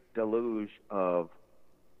great deluge of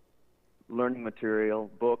learning material,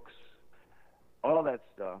 books, all that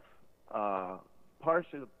stuff.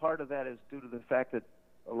 Part of that is due to the fact that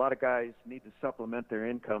a lot of guys need to supplement their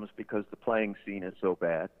incomes because the playing scene is so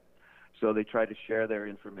bad. So they try to share their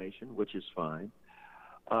information, which is fine.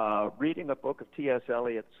 Reading a book of T.S.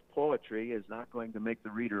 Eliot's poetry is not going to make the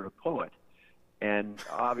reader a poet. And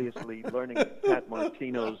obviously, learning Pat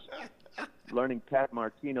Martino's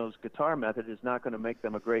guitar method is not going to make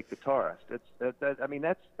them a great guitarist.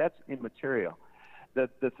 That's immaterial.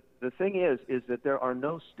 The thing is that there are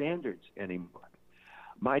no standards anymore.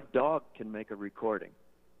 My dog can make a recording.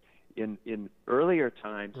 In earlier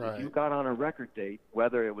times, right. If you got on a record date,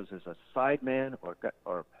 whether it was as a sideman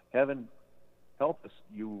or heaven help us,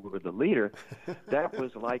 you were the leader, that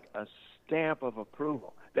was like a stamp of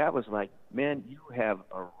approval. That was like, man, you have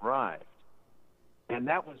arrived. And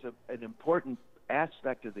that was an important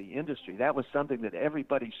aspect of the industry. That was something that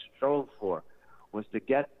everybody strove for, was to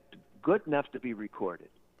get good enough to be recorded,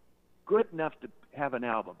 good enough to have an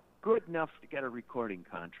album, good enough to get a recording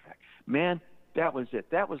contract. Man, that was it.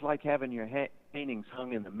 That was like having your paintings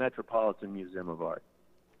hung in the Metropolitan Museum of Art.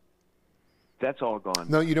 That's all gone.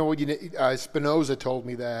 No, you know what? Spinoza told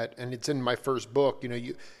me that, and it's in my first book.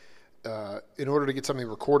 In order to get something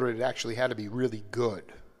recorded, it actually had to be really good.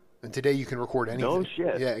 And today you can record anything. No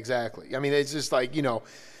shit. Yeah, exactly. I mean, it's just like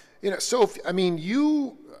So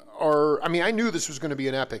you are. I mean, I knew this was going to be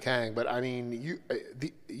an epic hang, but I mean,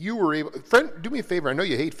 you were able. Friend, do me a favor. I know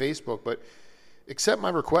you hate Facebook, but accept my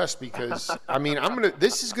request because I mean,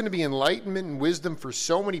 this is going to be enlightenment and wisdom for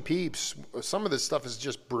so many peeps. Some of this stuff is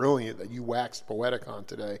just brilliant that you waxed poetic on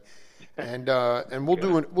today. And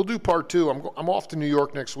we'll do part two. I'm off to New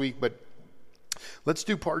York next week, but let's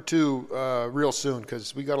do part two real soon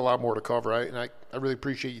because we got a lot more to cover. And I really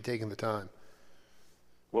appreciate you taking the time.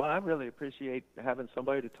 Well, I really appreciate having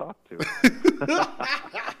somebody to talk to.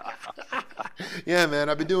 Yeah, man,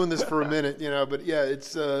 I've been doing this for a minute, but yeah,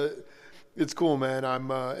 it's cool, man.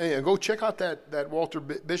 Hey, go check out that Walter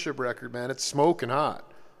Bishop record, man. It's smoking hot.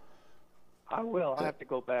 I will. I have to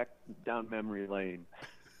go back down memory lane.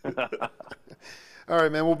 All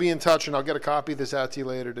right, man. We'll be in touch, and I'll get a copy of this out to you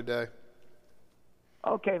later today.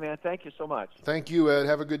 Okay, man. Thank you so much. Thank you, Ed.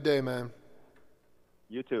 Have a good day, man.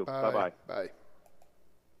 You too. Bye. Bye-bye. Bye.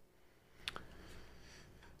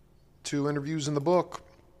 2 interviews in the book.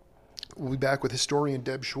 We'll be back with historian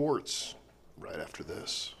Deb Schwartz right after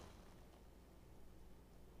this.